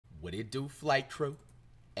What it do, flight crew?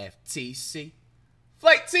 FTC.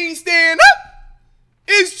 Flight team stand up!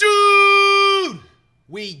 It's Jude!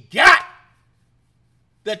 We got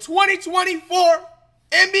the 2024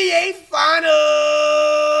 NBA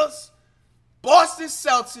Finals! Boston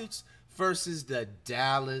Celtics versus the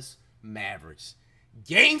Dallas Mavericks.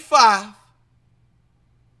 Game 5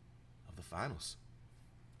 of the Finals.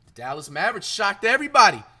 The Dallas Mavericks shocked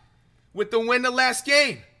everybody with the win the last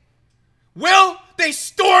game. Will they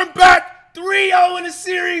storm back 3-0 in the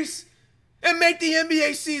series and make the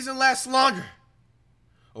NBA season last longer?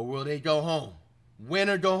 Or will they go home? Win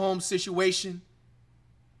or go home situation.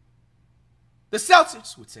 The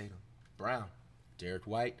Celtics with Tatum, Brown, Derek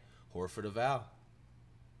White, Horford Aval.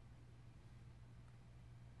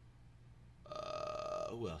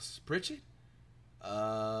 Who else? Pritchard?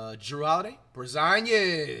 Drew Holiday?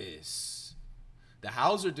 Porzingis. The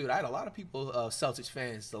Hauser dude. I had a lot of people, Celtics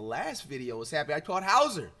fans. The last video was happy I called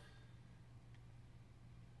Hauser.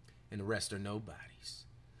 And the rest are nobodies.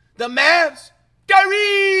 The Mavs.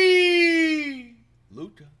 Kyrie.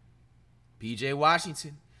 Luka. PJ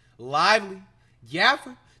Washington. Lively.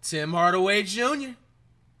 Gafford. Tim Hardaway Jr.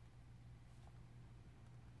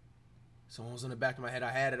 Someone was on the back of my head.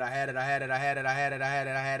 I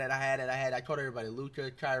called everybody.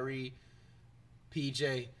 Luka, Kyrie,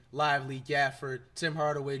 PJ, Lively, Gafford, Tim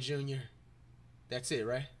Hardaway Jr. That's it,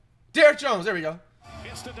 right? Derrick Jones. There we go.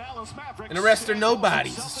 It's the Dallas Mavericks. And the rest are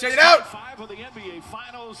nobodies. Check it out.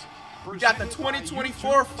 We got the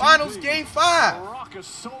 2024 Finals Game 5.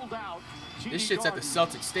 This shit's at the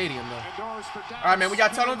Celtics Stadium, though. All right, man. We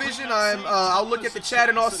got tunnel vision. I'll look at the chat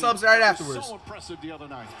and all subs right afterwards. So impressive the other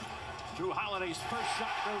night. Drew Holiday's first shot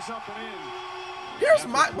goes up and in. Here's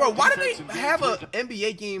my bro. Why did they have an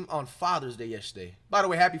NBA game on Father's Day yesterday? By the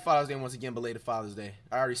way, happy Father's Day once again, belated Father's Day.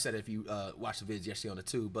 I already said it if you watched the vids yesterday on the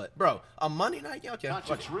tube, but bro, on Monday night, yeah, okay.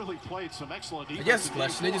 Really played some excellent defense. I guess it's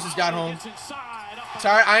clutch. Niggas just got home.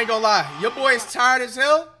 Tired. I ain't gonna lie. Your boy is tired as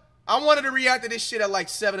hell. I wanted to react to this shit at like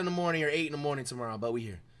 7 in the morning or 8 in the morning tomorrow, but we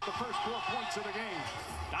here. The first 4 points of the game.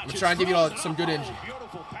 I'm gonna try and give you all some good energy.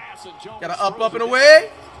 Got to up and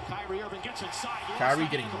away. Kyrie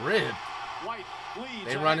getting ribbed.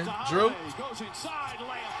 They running. Drew. Okay.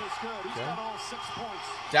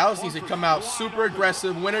 Dallas needs to come out super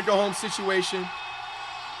aggressive. Win or go home situation.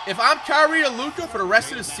 If I'm Kyrie or Luka for the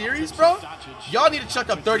rest of the series, bro, y'all need to chuck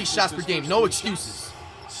up 30 shots per game. No excuses.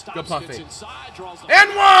 Good pump fake. And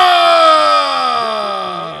one!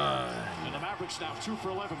 And the Mavericks now 2 for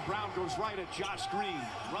 11. Brown goes right at Josh Green.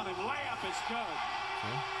 Running layup is good.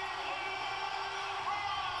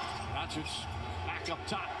 Okay. Back up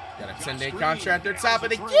top. Got a 10-day contract at top of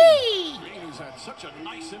the key. Green has had such a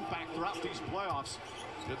nice impact throughout these playoffs.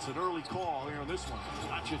 It's an early call here on this one.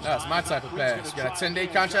 That's my type of pass. Got a 10-day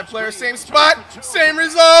contract player, same spot, same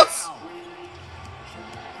results.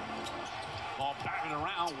 Ball batted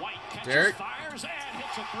around. White catches, Derek. fires, and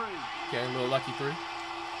hits a 3. Okay, a little lucky 3.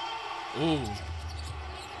 Ooh.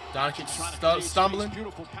 Doncic stumbling.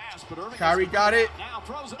 Kyrie got it.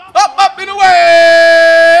 Up and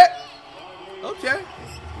away. Okay.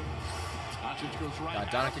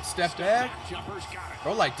 Got Doncic step back.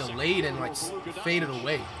 Bro, like delayed and like faded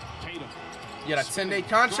away. You got a 10-day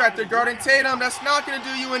contract there guarding Tatum. That's not going to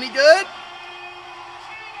do you any good.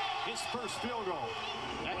 His first field goal.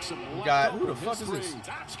 You got, who the fuck is this?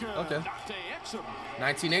 Okay.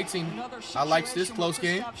 19-18. I like this close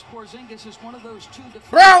game.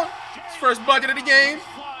 Brown! His first bucket of the game.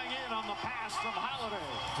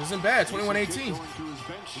 This isn't bad. 21-18. You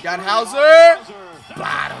got Hauser.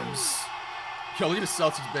 Bottoms. Yo, look at the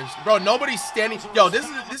Celtics bench. Bro, nobody's standing. Yo,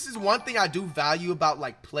 this is one thing I do value about,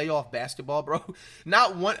 like, playoff basketball, bro.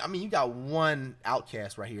 Not one. I mean, you got one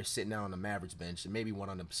outcast right here sitting down on the Mavericks bench and maybe one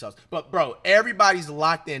on the Celtics. But, bro, everybody's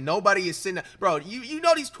locked in. Nobody is sitting there. Bro, you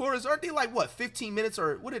know these quarters, aren't they like, what, 15 minutes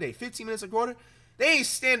or what are they, 15 minutes a quarter? They ain't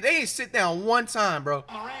sit down one time, bro.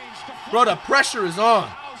 Bro, the pressure is on.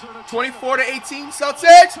 24-18,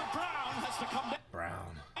 Celtics.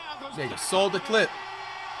 Brown. They just sold the clip.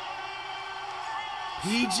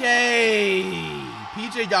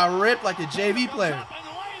 PJ got ripped like a JV player.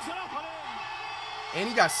 And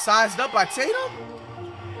he got sized up by Tatum.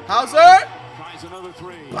 Hauser.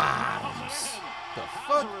 Bottoms. The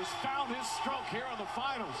fuck?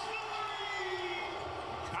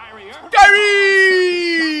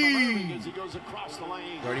 Kyrie!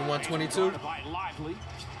 31-22.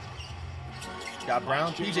 Got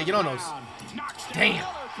Brown. PJ, get on those. Damn.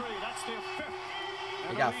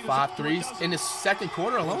 They got 5 threes in the second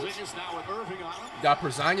quarter alone. Got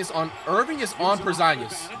Porzingis on. Irving is on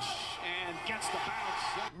Porzingis.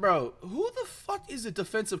 bro, who the fuck is the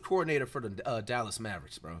defensive coordinator for the Dallas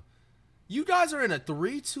Mavericks, bro? You guys are in a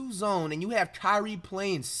 3-2 zone, and you have Kyrie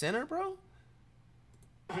playing center, bro?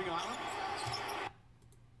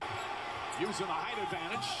 Using the height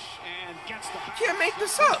advantage and gets the You can't make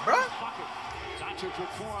this up, bro. Doncic with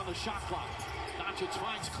 4 on the shot clock. Doncic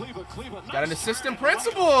finds Kleber. Got an assistant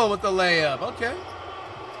principal with the layup. Okay.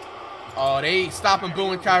 Oh, they stopping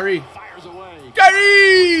booing Kyrie. Fires away.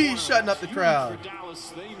 Kyrie shutting up the crowd. For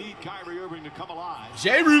Dallas, they need Kyrie Irving to come alive.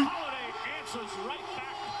 J-Roo. Holiday answers right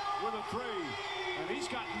back with a 3. And he's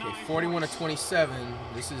got 9 41 to 27.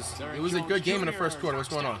 It was a good game in the first quarter. What's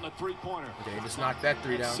going on? Okay, just knocked that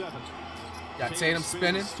 3 down. Got Tatum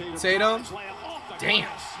spinning. Tatum. Damn.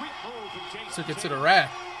 Took it to the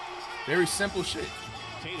rack. Very simple shit.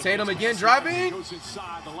 Tatum again driving.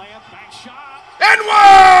 And one!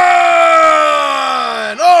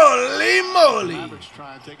 Holy moly!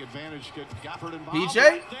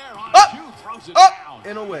 PJ. Up,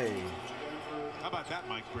 and away. How about that,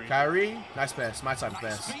 Mike Green? Kyrie, nice pass. My type of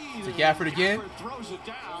pass. To Gafford again.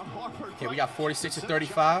 Okay, we got 46 to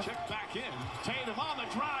 35.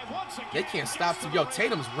 They can't stop. Yo,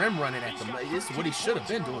 Tatum's rim running at them. This is what he should have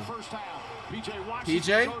been doing.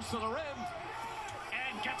 PJ.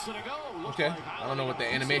 Okay, I don't know what the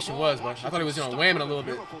animation was, but I thought he was going to wham it a little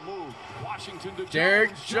bit.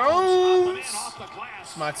 Derrick Jones.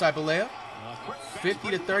 It's my type of layup.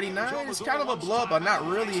 50 to 39. It's kind of a blow, but not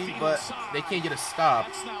really. But they can't get a stop.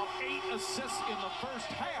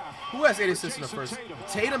 Who has 8 assists in the first?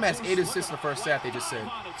 Tatum has 8 assists in the first half. They just said.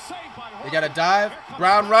 They got a dive.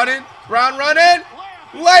 Brown running. Brown running.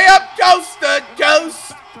 Layup coast to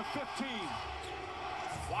coast.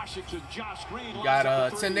 Got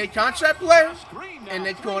a 10-day contract player, and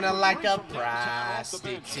they're going to like a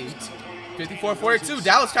prostitute. 54-42.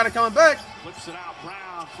 Dallas kind of coming back.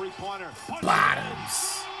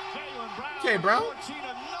 Bottoms. Okay, Brown.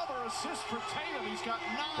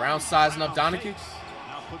 Brown sizing up Doncic.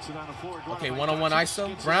 Okay, one-on-one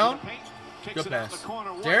ISO. Brown. Good pass.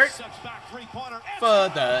 Derrick. For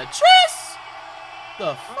the tris.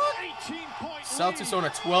 The fuck? Celtics on a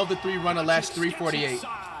 12-3 run the last 3:48.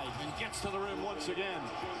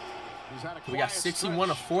 We got 61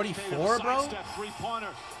 to 44, bro.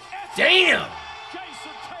 Damn.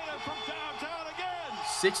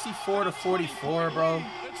 64 to 44, bro.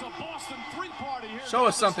 Show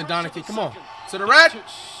us something, Doncic. Come on. To the rack.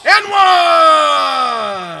 And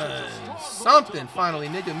one. Something, finally.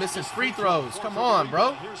 Nigga missing free throws. Come on,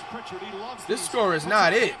 bro. This score is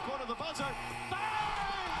not it.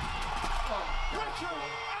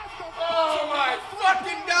 Oh, my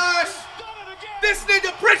fucking gosh. This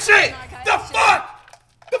nigga Pritchett. The fuck?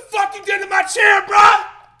 The fuck you did to my chair, bro?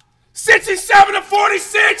 67 to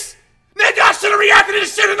 46. Nigga, I should have reacted to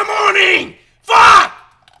this shit in the morning. Fuck.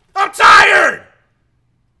 I'm tired.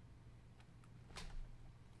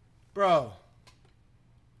 Bro.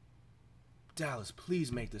 Dallas,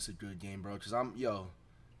 please make this a good game, bro. Because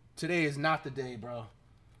today is not the day, bro.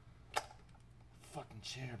 Fucking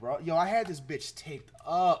chair, bro. Yo, I had this bitch taped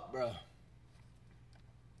up, bro.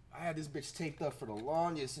 I had this bitch taped up for the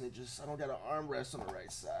longest, and I don't got an armrest on the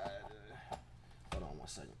right side. Hold on 1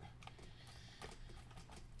 second.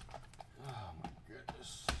 Oh, my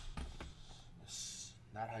goodness. That's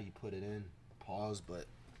not how you put it in. Pause, but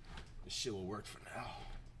this shit will work for now.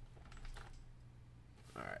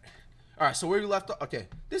 All right, so where we left off? Okay,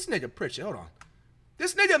 this nigga Pritchett, hold on.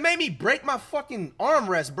 This nigga made me break my fucking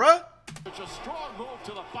armrest, bruh.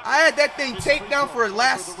 I had that thing taped down for the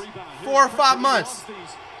last 4 or 5 months.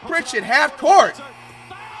 Pritchett, half court.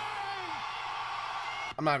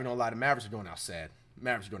 I'm not even gonna lie, the Mavericks are going out sad.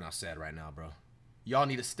 Mavericks are going out sad right now, bro. Y'all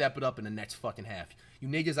need to step it up in the next fucking half. You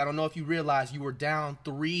niggas, I don't know if you realize you were down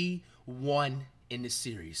 3-1 in this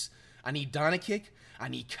series. I need Doncic. I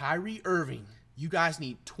need Kyrie Irving. You guys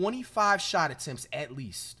need 25 shot attempts at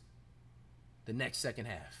least the next second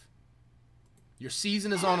half. Your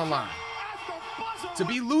season is on the line. To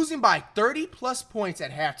be losing by 30+ points at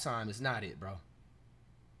halftime is not it, bro.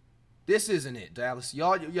 This isn't it, Dallas.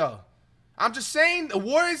 Yo. I'm just saying the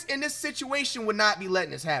Warriors in this situation would not be letting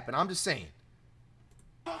this happen. I'm just saying.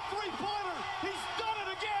 The three-pointer. He's done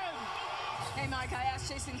it again. Hey, Mike, I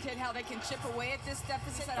asked Jason Kidd how they can chip away at this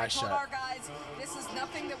deficit. And nice I told shot. our guys, this is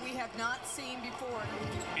nothing that we have not seen before.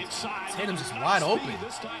 Inside. Tatum's just wide open.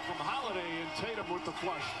 This time from Holiday and Tatum with the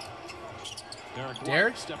flush.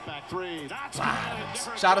 Derrick. Step back 3. That's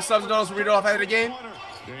Shot of subs, don't read it off out of the game.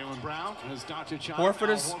 Horford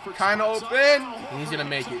is kind of open. And he's going to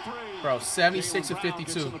make it. Bro, 76 to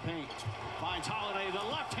 52.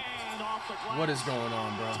 What is going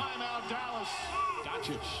on, bro?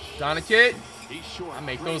 Doncic. He's short. I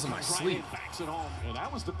make those in my sleep. And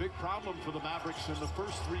that was the big problem for the Mavericks in the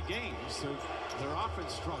first 3 games. So their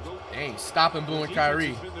offense struggled. Dang, stopping Boo and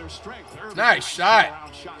Kyrie. Been their strength. Nice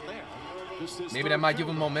shot. There. Maybe that might give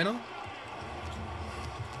him momentum.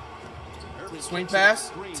 Swing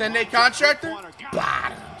pass. 10-day contractor.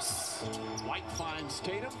 Bottoms. White finds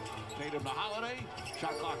Tatum. Tatum to Holiday.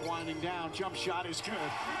 Shot clock winding down. Jump shot is good.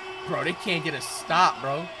 Bro, they can't get a stop,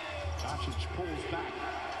 bro. Doncic pulls back.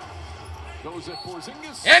 Goes at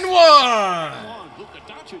Porzingis. And one. Luka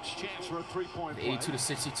Doncic chance for a 3-point play. 82 to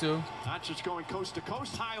 62. Doncic going coast to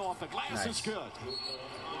coast. High off the glass. Nice. Is good.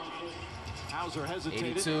 Hauser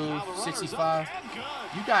hesitated. 82, 65.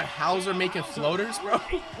 You got Hauser making floaters, bro?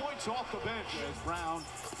 8 points off the bench as Brown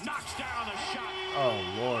knocks down a shot. Oh,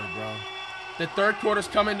 Lord, bro. The third quarter's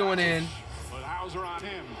coming to an end. With Hauser on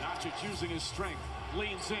him. Doncic using his strength.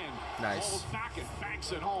 Leans in. Nice. Pulls back and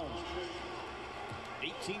banks it home.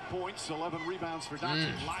 18 points, 11 rebounds for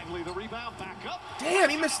Doncic. Lively the rebound. Back up. Damn,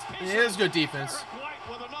 he missed. It is good defense. Derek White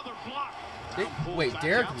with another block. Wait,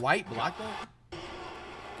 Derek White blocked that?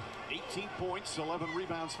 18 points, 11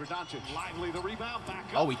 rebounds for Doncic. Lively the rebound. Back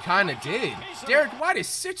up. Oh, he kind of did. Derek White is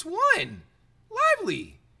 6'1".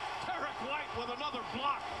 Lively. Derek White with another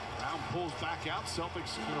block. Brown pulls back out.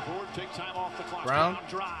 Celtics can afford take time off the clock. Brown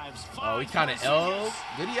drives. Oh, he kind of elbowed.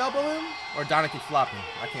 Did he elbow him? Or Doncic flopped him?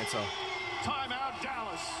 I can't tell. Timeout,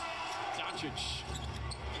 Dallas. Doncic.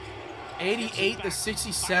 88 to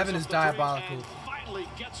 67 is diabolical.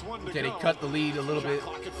 Okay, they cut the lead a little bit.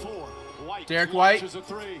 Derek White.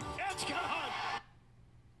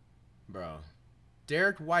 Bro.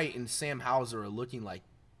 Derek White and Sam Hauser are looking like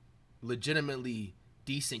legitimately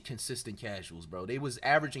decent, consistent casuals, bro. They was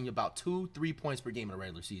averaging about 2-3 points per game in the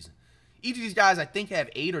regular season. Each of these guys, I think, have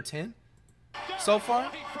 8 or 10 so far.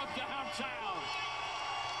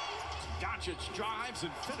 Doncic drives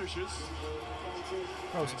and finishes.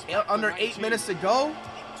 Bro, it's under 8 minutes to go.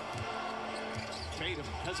 Tatum,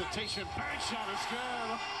 hesitation, bank shot is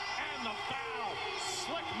good. And the foul.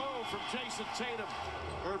 Slick move from Jason Tatum.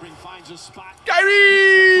 Irving finds a spot.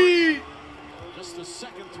 Kyrie! Just the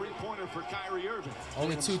second 3-pointer for Kyrie Irving.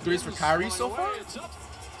 Only 2 threes for Kyrie so far?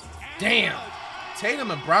 Damn.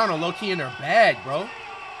 Tatum and Brown are low-key in their bag, bro.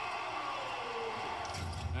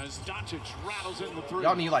 As Doncic rattles in the three.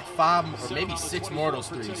 Y'all need like 5 or maybe 6 more of those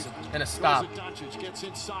threes and a stop. Doncic gets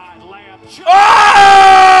inside, layup.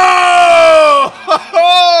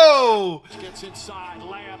 Oh! Gets inside,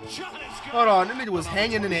 layup. Shot is good. Hold on, that nigga was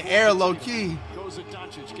hanging in the air low-key. Goes at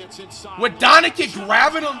Doncic, gets inside. With Doncic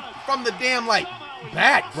grabbing him from the damn, like,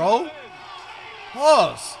 back, bro.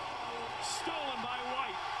 Pause. Stolen by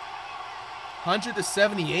White. 100 to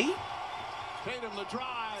 78? Tatum the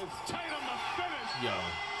drive. Tatum the finish. Yo.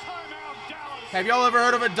 Timeout, Dallas. Have y'all ever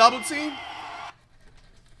heard of a double team?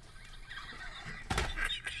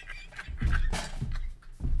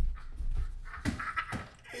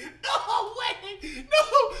 No way! No!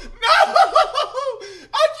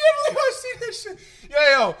 I can't believe I see this shit.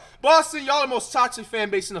 Yo, Boston, y'all the most toxic fan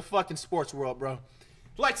base in the fucking sports world, bro.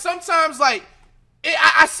 Like sometimes, like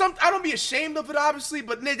I don't be ashamed of it, obviously,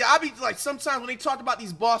 but nigga, I be like sometimes when they talk about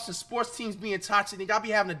these Boston sports teams being toxic, nigga, I be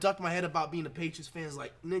having to duck my head about being a Patriots fans.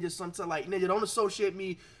 Like nigga, sometimes like nigga, don't associate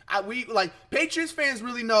me. We like Patriots fans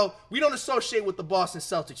really know we don't associate with the Boston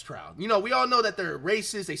Celtics crowd. You know, we all know that they're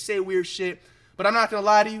racist, they say weird shit, but I'm not gonna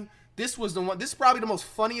lie to you. This was the one. This is probably the most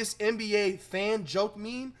funniest NBA fan joke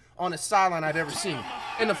meme on the sideline I've ever seen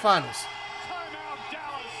in the finals.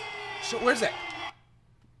 So where's that?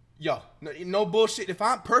 Yo, no bullshit. If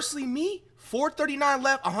I'm personally me, 4:39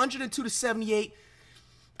 left, 102 to 78.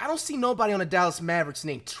 I don't see nobody on the Dallas Mavericks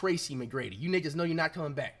named Tracy McGrady. You niggas know you're not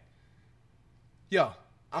coming back. Yo,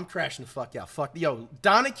 I'm crashing the fuck out. Fuck, yo,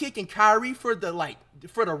 Doncic and Kyrie for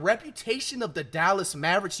the reputation of the Dallas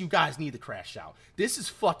Mavericks. You guys need to crash out. This is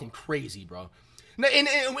fucking crazy, bro. And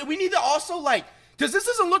we need to also because this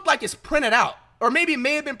doesn't look like it's printed out, or maybe it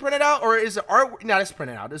may have been printed out, or is it art? No, it's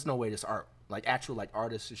printed out. There's no way this art. Like actual like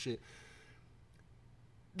artists and shit.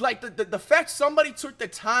 Like the fact somebody took the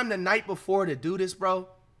time the night before to do this, bro,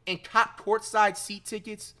 and cop courtside seat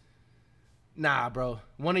tickets. Nah, bro.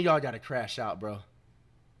 One of y'all gotta crash out, bro.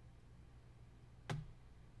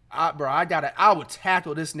 I would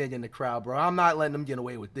tackle this nigga in the crowd, bro. I'm not letting them get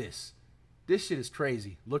away with this. This shit is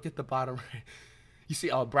crazy. Look at the bottom right. You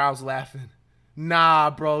see, oh, Brown's laughing. Nah,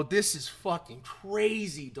 bro. This is fucking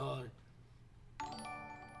crazy, dog.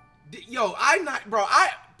 Yo,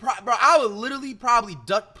 I would literally probably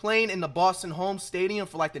duck playing in the Boston home stadium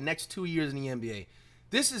for like the next 2 years in the NBA.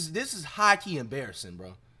 This is high-key embarrassing,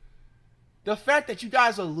 bro. The fact that you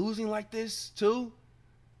guys are losing like this, too.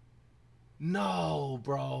 No,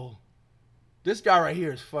 bro. This guy right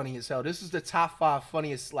here is funny as hell. This is the top 5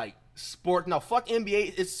 funniest, like, sport. No, fuck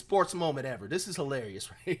NBA. It's sports moment ever. This is hilarious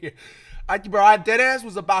right here. I deadass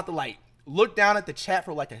was about to, like, look down at the chat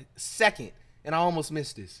for, like, a second, and I almost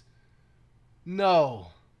missed this. No.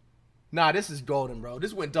 Nah, this is golden, bro.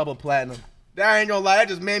 This went double platinum. That ain't gonna lie. That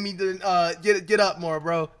just made me get up more,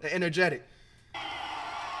 bro. Energetic.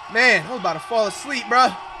 Man, I was about to fall asleep, bro.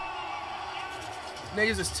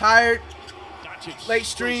 Niggas is tired. Late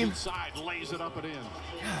stream. Lays it up and in.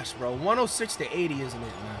 Gosh, bro. 106 to 80, isn't it,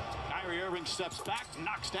 man? Kyrie Irving steps back,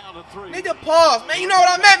 knocks down a 3. Nigga, pause, man. You know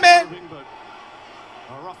what I meant, man.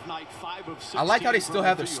 A rough night, 5 of 16. I like how they still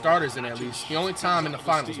have their starters in at least. The only time in the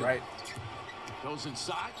finals, right? Goes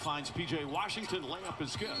inside, finds PJ Washington. Layup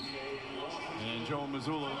is good. And Joe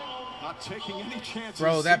Mazzulla not taking any chances.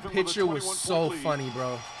 Bro, that picture was so funny,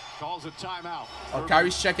 bro. Calls a timeout. Oh,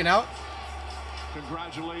 Kyrie's checking out?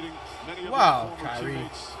 Congratulating many of wow, his former Kyrie.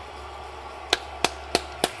 teammates.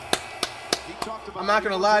 I'm not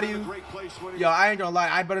going to lie to you. Yo, I ain't going to lie.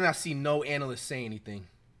 I better not see no analyst say anything.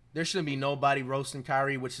 There shouldn't be nobody roasting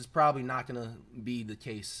Kyrie, which is probably not going to be the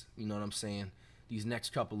case. You know what I'm saying? These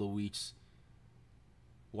next couple of weeks.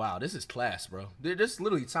 Wow, this is class, bro. There's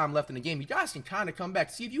literally time left in the game. You guys can kind of come back.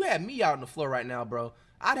 See, if you had me out on the floor right now, bro,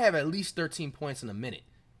 I'd have at least 13 points in a minute.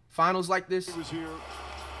 Finals like this,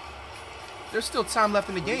 there's still time left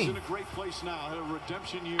in the game. In a great place now. A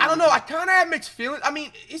redemption year. I don't know. I kind of have mixed feelings. I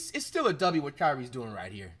mean, it's still a W what Kyrie's doing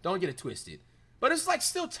right here. Don't get it twisted. But it's like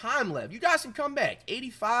still time left. You guys can come back.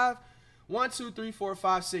 85, 1, 2, 3, 4,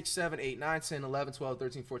 5, 6, 7, 8, 9, 10, 11, 12,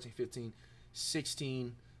 13, 14, 15,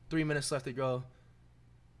 16. 3 minutes left to go.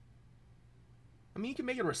 I mean, you can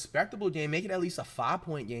make it a respectable game. Make it at least a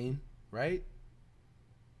 5-point game, right?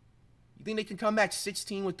 You think they can come back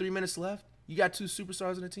 16 with 3 minutes left? You got 2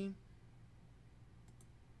 superstars on the team?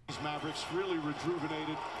 Mavericks really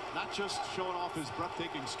rejuvenated, not just showing off his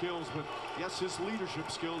breathtaking skills, but yes, his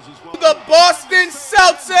leadership skills as well. The Boston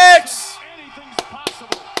Celtics!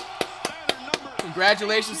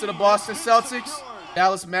 Congratulations to the Boston Celtics.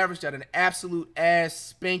 Dallas Mavericks got an absolute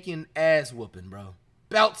spanking ass whooping, bro.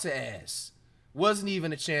 Belt to ass. Wasn't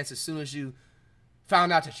even a chance as soon as you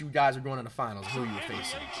found out that you guys were going to the finals, who you were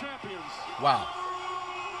facing. Wow.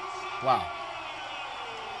 Wow.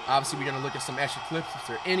 Obviously, we're going to look at some extra clips if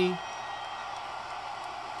there are any.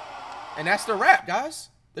 And that's the wrap, guys.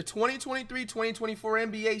 The 2023-2024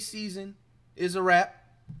 NBA season is a wrap.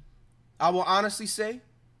 I will honestly say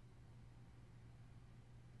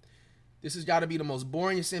this has got to be the most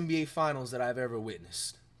boringest NBA finals that I've ever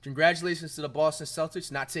witnessed. Congratulations to the Boston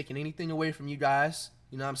Celtics, not taking anything away from you guys.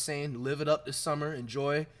 You know what I'm saying? Live it up this summer.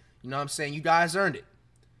 Enjoy. You know what I'm saying? You guys earned it.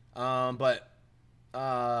 But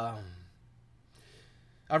I'd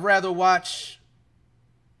rather watch,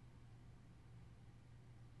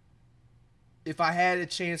 if I had a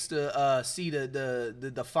chance to see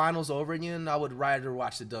the finals over again, I would rather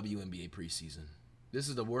watch the WNBA preseason. This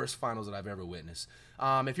is the worst finals that I've ever witnessed.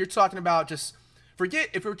 If you're talking about just, forget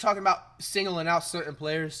if we're talking about singling out certain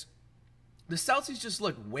players, the Celtics just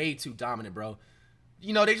look way too dominant, bro.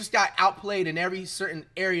 You know, they just got outplayed in every certain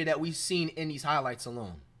area that we've seen in these highlights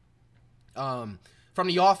alone. From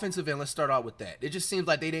the offensive end, let's start out with that. It just seems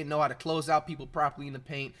like they didn't know how to close out people properly in the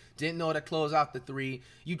paint, didn't know how to close out the 3.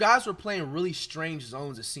 You guys were playing really strange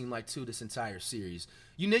zones, it seemed like, too, this entire series.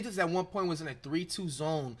 You niggas at one point was in a 3-2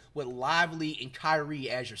 zone with Lively and Kyrie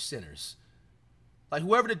as your centers. Like,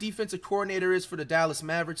 whoever the defensive coordinator is for the Dallas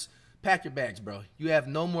Mavericks, pack your bags, bro. You have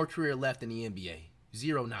no more career left in the NBA.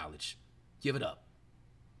 Zero knowledge. Give it up.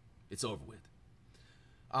 It's over with.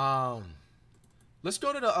 Let's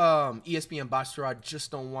go to the ESPN box score. I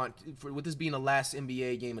just don't want, with this being the last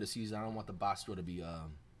NBA game of the season, I don't want the box score to be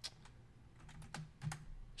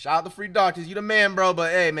shout out to Free Doctors. You the man, bro.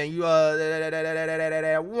 But hey, man, you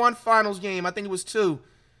one finals game. I think it was 2.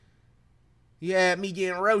 You had me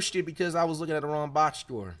getting roasted because I was looking at the wrong box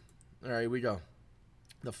score. All right, here we go.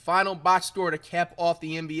 The final box score to cap off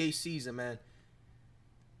the NBA season, man.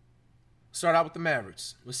 Start out with the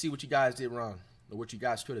Mavericks. Let's see what you guys did wrong or what you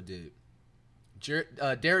guys could have did.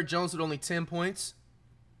 Derrick Jones with only 10 points.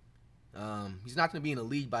 He's not going to be in the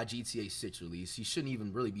league by GTA 6 release. He shouldn't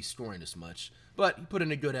even really be scoring this much. But he put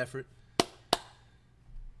in a good effort.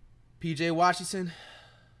 PJ Washington.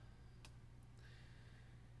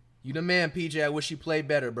 You the man, PJ. I wish you played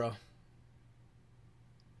better, bro.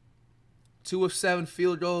 2 of 7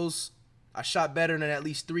 field goals. I shot better than at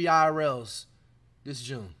least 3 IRLs this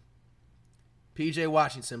June. PJ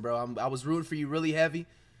Washington, bro. I was rooting for you really heavy.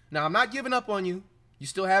 Now, I'm not giving up on you. You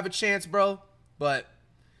still have a chance, bro. But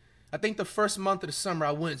I think the first month of the summer,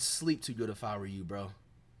 I wouldn't sleep too good if I were you, bro.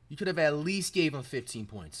 You could have at least gave him 15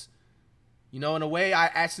 points. You know, in a way, I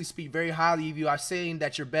actually speak very highly of you. I'm saying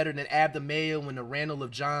that you're better than Abda Mayo and the Randall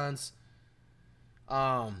of Johns.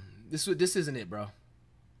 This isn't it, bro.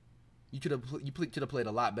 You could have played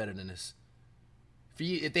a lot better than this.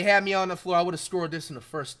 If they had me on the floor, I would have scored this in the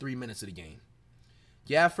first 3 minutes of the game.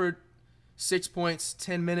 Gafford, 6 points,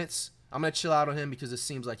 10 minutes. I'm gonna chill out on him because it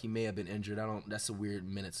seems like he may have been injured. That's a weird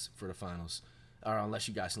minutes for the finals. Or unless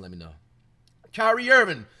you guys can let me know. Kyrie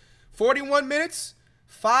Irving, 41 minutes,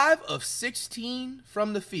 5 of 16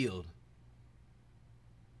 from the field.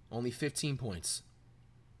 Only 15 points.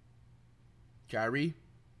 Kyrie,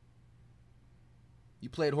 you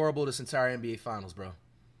played horrible this entire NBA Finals, bro.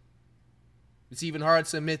 It's even hard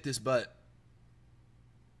to admit this, but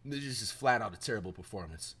this is just flat out a terrible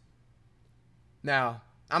performance. Now,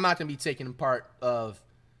 I'm not going to be taking part of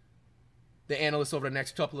the analysts over the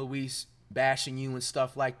next couple of weeks bashing you and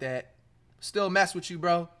stuff like that. Still mess with you,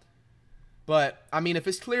 bro. But, I mean, if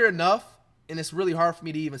it's clear enough, and it's really hard for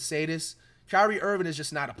me to even say this, Kyrie Irving is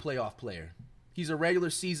just not a playoff player. He's a regular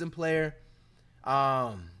season player,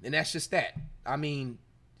 and that's just that. I mean,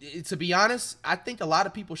 to be honest, I think a lot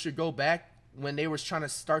of people should go back when they was trying to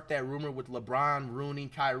start that rumor with LeBron ruining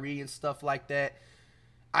Kyrie and stuff like that.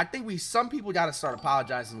 I think some people got to start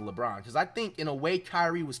apologizing to LeBron because I think, in a way,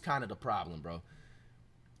 Kyrie was kind of the problem, bro.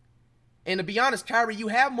 And to be honest, Kyrie, you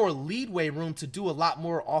have more leadway room to do a lot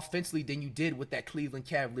more offensively than you did with that Cleveland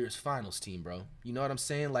Cavaliers finals team, bro. You know what I'm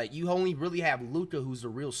saying? Like, you only really have Luka, who's a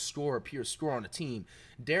real scorer, pure scorer on the team.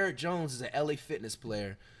 Derrick Jones is an LA Fitness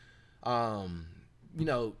player. You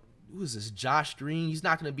know, who is this? Josh Green. He's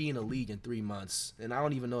not going to be in the league in 3 months. And I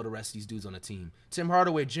don't even know the rest of these dudes on the team. Tim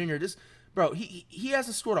Hardaway Jr., bro, he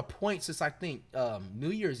hasn't scored a point since, I think,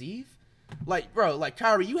 New Year's Eve. Like, bro, like,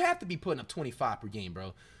 Kyrie, you have to be putting up 25 per game,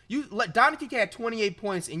 bro. Doncic had 28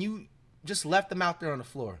 points, and you just left them out there on the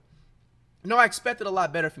floor. No, I expected a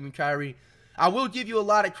lot better from you, Kyrie. I will give you a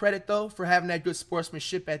lot of credit, though, for having that good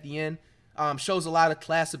sportsmanship at the end. Shows a lot of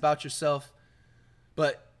class about yourself.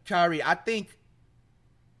 But, Kyrie, I think,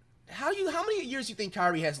 how many years do you think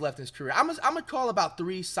Kyrie has left in his career? I'm gonna call about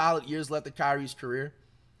 3 solid years left of Kyrie's career.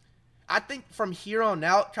 I think from here on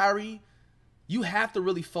out, Kyrie, you have to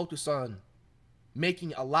really focus on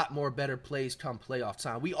making a lot more better plays come playoff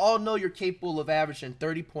time. We all know you're capable of averaging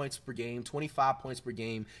 30 points per game, 25 points per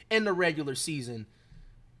game in the regular season.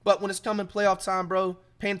 But when it's coming playoff time, bro,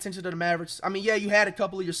 paying attention to the Mavericks. I mean, yeah, you had a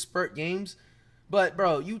couple of your spurt games, but,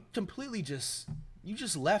 bro, you completely just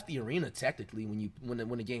left the arena technically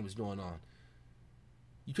when the game was going on.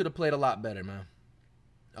 You could have played a lot better, man.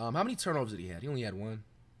 How many turnovers did he have? He only had 1.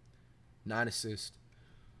 9 assists.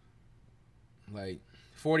 Like,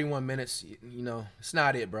 41 minutes, you know, it's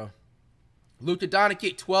not it, bro. Luka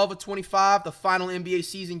Doncic, 12 of 25, the final NBA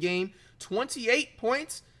season game. 28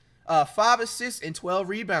 points, 5 assists, and 12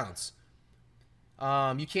 rebounds.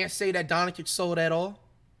 You can't say that Doncic sold at all.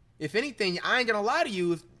 If anything, I ain't going to lie to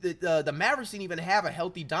you, if the Mavericks didn't even have a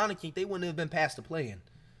healthy Doncic, they wouldn't have been past the play-in.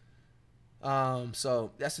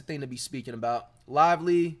 So that's the thing to be speaking about.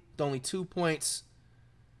 Lively, with only 2 points.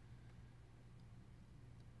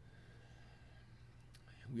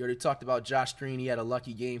 We already talked about Josh Green. He had a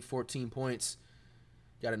lucky game, 14 points.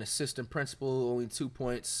 Got an assistant principal, only 2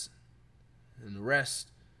 points. And the rest.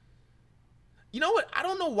 You know what? I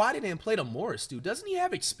don't know why they didn't play to Morris, dude. Doesn't he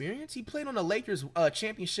have experience? He played on the Lakers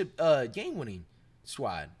championship game-winning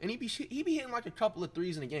squad. And he be hitting like a couple of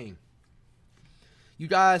threes in a game. You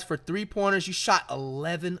guys, for 3-pointers, you shot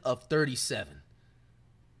 11 of 37.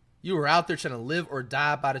 You were out there trying to live or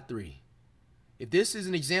die by the 3. If this is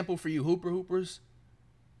an example for you hoopers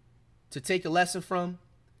to take a lesson from,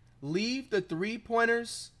 leave the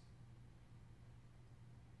 3-pointers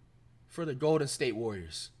for the Golden State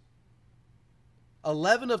Warriors.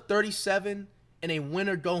 11 of 37 in a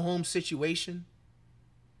win-or-go-home situation.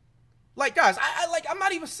 Like, guys, I'm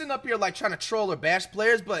not even sitting up here like trying to troll or bash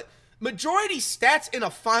players, but majority stats in a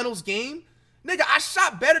finals game, nigga, I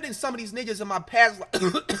shot better than some of these niggas in my past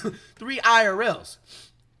like, 3 IRLs.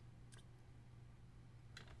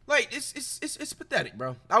 Like, it's pathetic,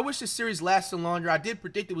 bro. I wish this series lasted longer. I did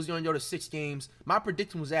predict it was going to go to 6 games. My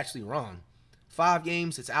prediction was actually wrong. 5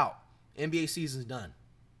 games, it's out. NBA season's done.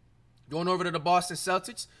 Going over to the Boston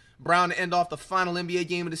Celtics. Brown to end off the final NBA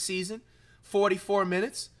game of the season. 44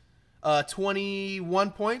 minutes.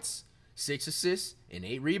 21 points. 6 assists and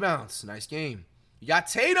 8 rebounds. Nice game. You got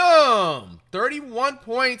Tatum. 31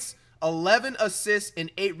 points. 11 assists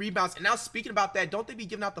and 8 rebounds. And now speaking about that, don't they be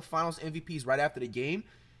giving out the finals MVPs right after the game?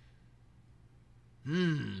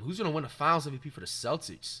 Who's going to win the finals MVP for the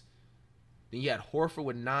Celtics? Then you had Horford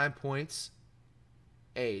with 9 points.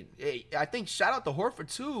 Hey, I think shout out to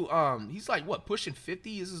Horford too. He's like what, pushing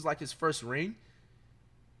 50? This is like his first ring.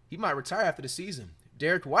 He might retire after the season.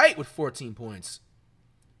 Derek White with 14 points,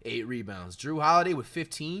 8 rebounds. Drew Holiday with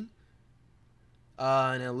 15,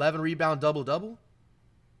 an 11 rebound double-double.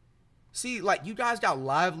 See, like, you guys got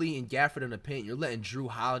Lively and Gafford in the paint. You're letting Drew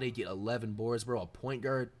Holiday get 11 boards, bro, a point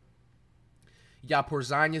guard. You got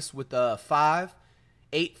Porzingis with 5,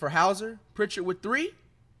 8 for Hauser. Pritchard with 3.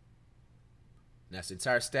 And that's the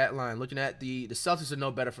entire stat line. Looking at the Celtics are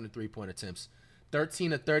no better from the three-point attempts.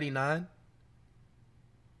 13 of 39.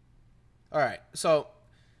 All right, so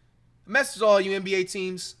message to all you NBA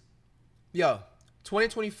teams. Yo,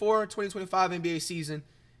 2024, 2025 NBA season.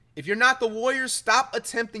 If you're not the Warriors, stop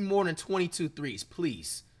attempting more than 22 threes,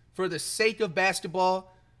 please. For the sake of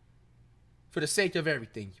basketball, for the sake of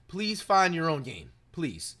everything, please find your own game,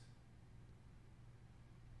 please.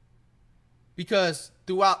 Because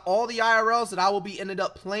throughout all the IRLs that I will be ended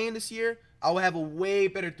up playing this year, I will have a way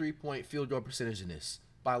better three-point field goal percentage than this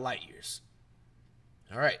by light years.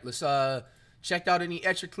 All right, let's check out any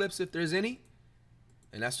extra clips if there's any.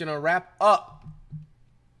 And that's going to wrap up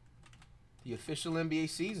the official NBA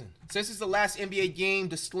season. Since it's the last NBA game,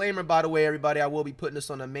 disclaimer, by the way, everybody, I will be putting this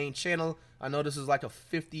on the main channel. I know this is like a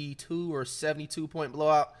 52 or 72 point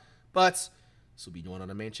blowout, but this will be going on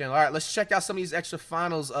the main channel. All right, let's check out some of these extra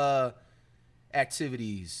finals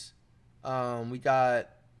activities. We got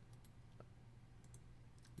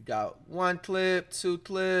 1 clip, 2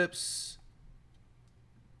 clips.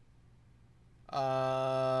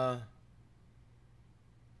 And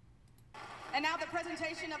now the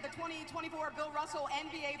presentation of the 2024 Bill Russell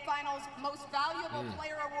NBA Finals Most Valuable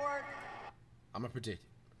Player Award. I'm going to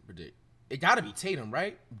predict. It got to be Tatum,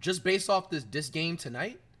 right? Just based off this game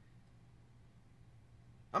tonight?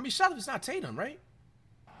 I'm be shocked if it's not Tatum, right?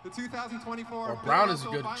 The 2024 or Brown is a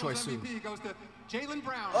good choice too. Goes to Jaylen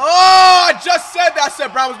Brown. Oh, I just said that. I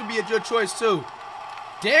said Brown was going to be a good choice too.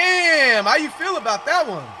 Damn, how you feel about that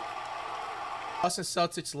one? Boston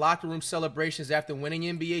Celtics locker room celebrations after winning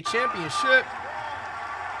NBA championship.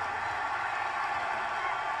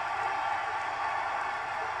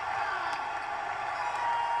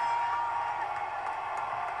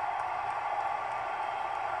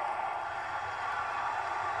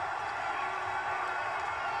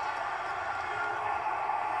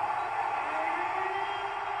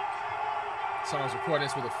 Someone's recording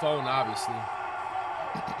this with a phone, obviously.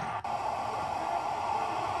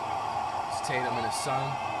 It's Tatum and his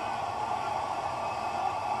son.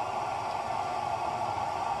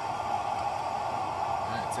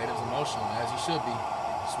 Man, Tatum's emotional, as he should be.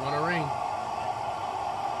 Just won a ring.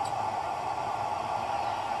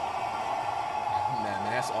 Man,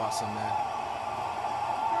 that's awesome, man.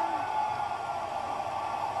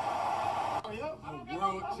 I'm a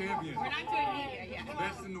world champion. We're not doing it yet.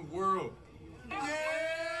 Best in the world.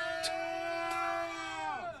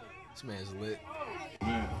 This man's lit.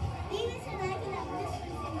 Man. You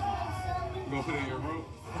gonna put it in your room?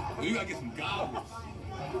 You gotta get some goggles.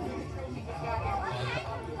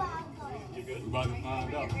 We about to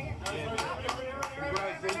find out.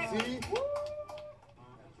 Congrats, JT.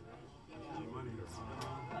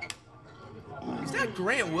 Is that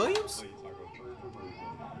Grant Williams?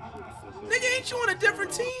 Nigga, ain't you on a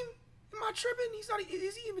different team? Am I tripping? He's not.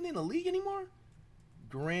 Is he even in the league anymore?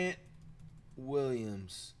 Grant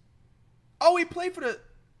Williams. Oh, he played for the.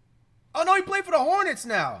 Oh no, he played for the Hornets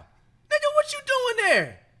now. Nigga, what you doing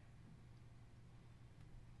there?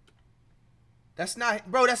 That's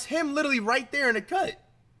not, bro. That's him, literally right there in the cut.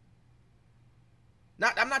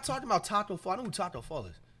 I'm not talking about Taco Fall. I know who Taco Fall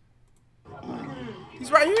is.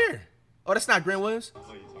 He's right here. Oh, that's not Grant Williams.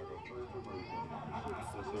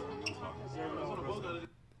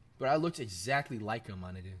 But I looked exactly like him,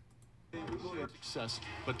 my nigga. Success,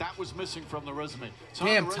 but that was missing from the resume.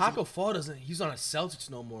 Damn, Taco Fall doesn't. He's on a Celtics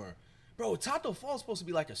no more, bro. Taco Fall is supposed to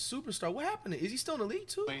be like a superstar. What happened? Is he still in the league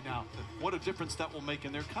too? Now, what a difference that will make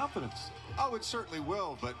in their confidence. Oh, it certainly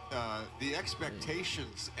will, but the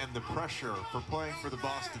expectations and the pressure for playing for the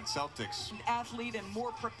Boston Celtics. Athlete and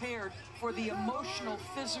more prepared for the emotional,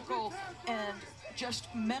 physical, and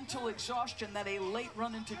just mental exhaustion that a late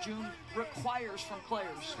run into June requires from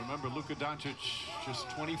players. Remember, Luka Doncic, just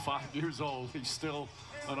 25 years old. He's still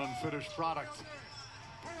an unfinished product.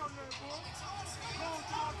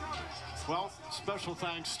 Well, special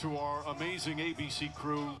thanks to our amazing ABC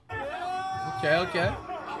crew. Okay.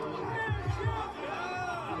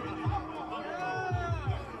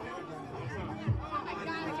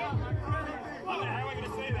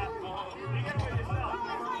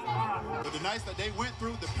 But the nights that they went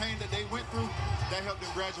through, the pain that they went through, that helped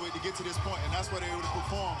them graduate to get to this point, and that's why they were able to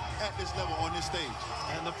perform at this level on this stage.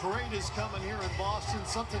 And the parade is coming here in Boston.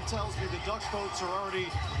 Something tells me the duck boats are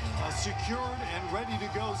already secured and ready to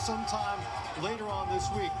go sometime later on this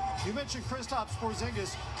week. You mentioned Kristaps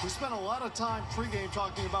Porzingis. We spent a lot of time pregame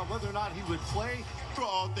talking about whether or not he would play. We were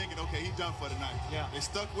all thinking, okay, he's done for the night. Yeah. They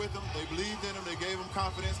stuck with him, they believed in him, they gave him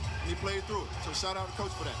confidence, and he played through it. So shout out to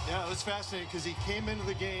coach for that. Yeah, it was fascinating because he came into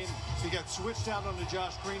the game, he got switched out onto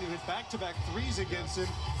Josh Green, who hit back-to-back threes against him.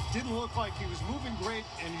 Didn't look like he was moving great,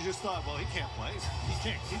 and you just thought, well, he can't play. He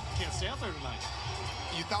can't stay out there tonight.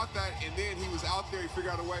 You thought that, and then he was out there, he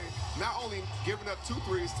figured out a way, not only giving up 2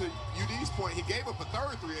 threes to UD's point, he gave up a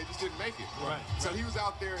 3rd three, they just didn't make it. Right. So he was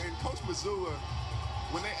out there, and Coach Mazzulla,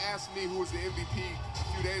 when they asked me who was the MVP a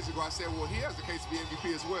few days ago, I said, well, he has the case to be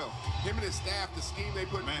MVP as well. Him and his staff, the scheme they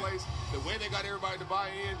put in place, the way they got everybody to buy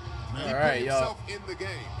in, he put himself in the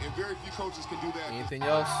game, and very few coaches can do that. Anything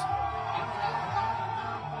else?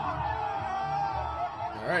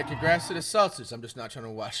 All right, congrats to the Celtics. I'm just not trying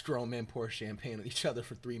to watch grown men pour champagne on each other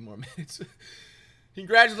for 3 more minutes.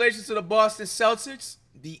 Congratulations to the Boston Celtics.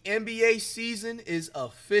 The NBA season is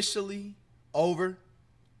officially over.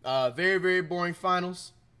 Very, very boring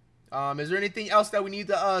finals. Is there anything else that we need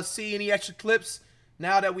to see? Any extra clips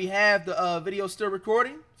now that we have the video still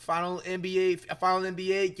recording? Final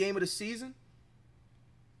NBA game of the season.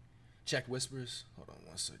 Check whispers. Hold on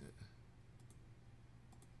 1 second.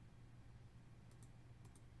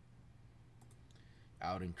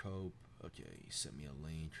 Out in Cope. Okay, he sent me a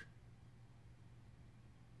link.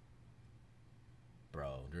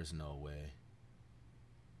 Bro, there's no way.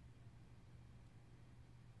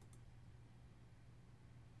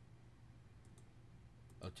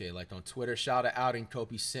 Okay, like on Twitter, shout out in Cope.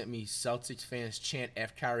 He sent me Celtics fans chant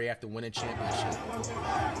F Kyrie after winning championship.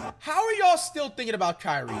 How are y'all still thinking about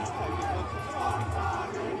Kyrie?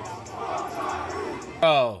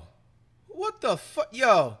 Bro, what the fuck?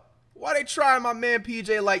 Yo. Why they trying my man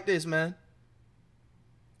PJ like this, man?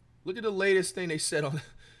 Look at the latest thing they said on...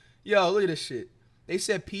 Yo, look at this shit. They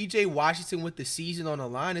said PJ Washington with the season on the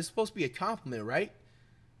line. It's supposed to be a compliment, right?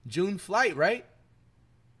 June flight, right?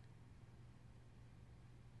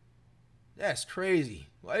 That's crazy.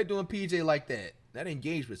 Why they doing PJ like that? That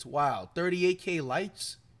engagement's wild. 38K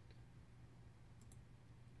likes?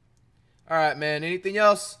 All right, man. Anything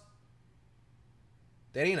else?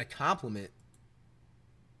 That ain't a compliment.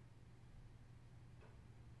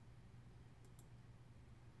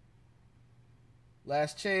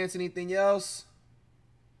 Last chance. Anything else?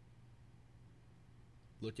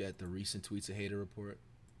 Look at the recent tweets of hater report.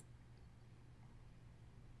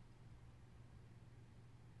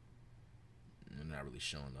 I'm not really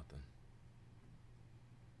showing nothing.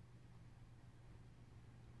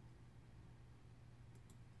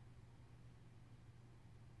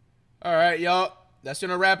 All right, y'all. That's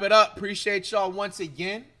going to wrap it up. Appreciate y'all once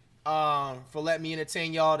again for letting me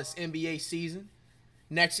entertain y'all this NBA season.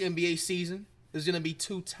 Next NBA season is going to be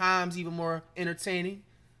 2 times even more entertaining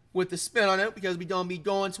with the spin on it because we're going to be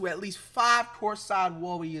going to at least 5 courtside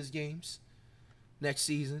Warriors games next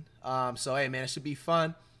season. So, hey, man, it should be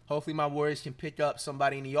fun. Hopefully my Warriors can pick up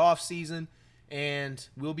somebody in the offseason, and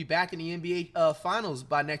we'll be back in the NBA Finals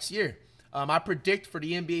by next year. I predict for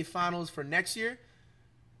the NBA Finals for next year,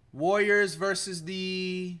 Warriors versus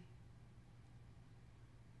the...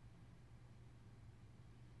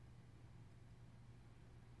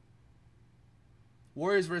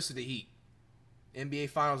 Warriors versus the Heat. NBA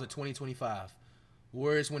Finals of 2025.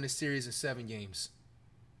 Warriors win the series in 7 games.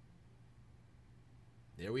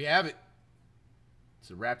 There we have it. It's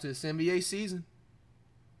a wrap to this NBA season.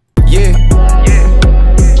 Yeah.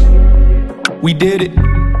 We did it.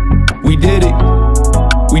 We did it.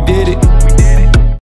 We did it.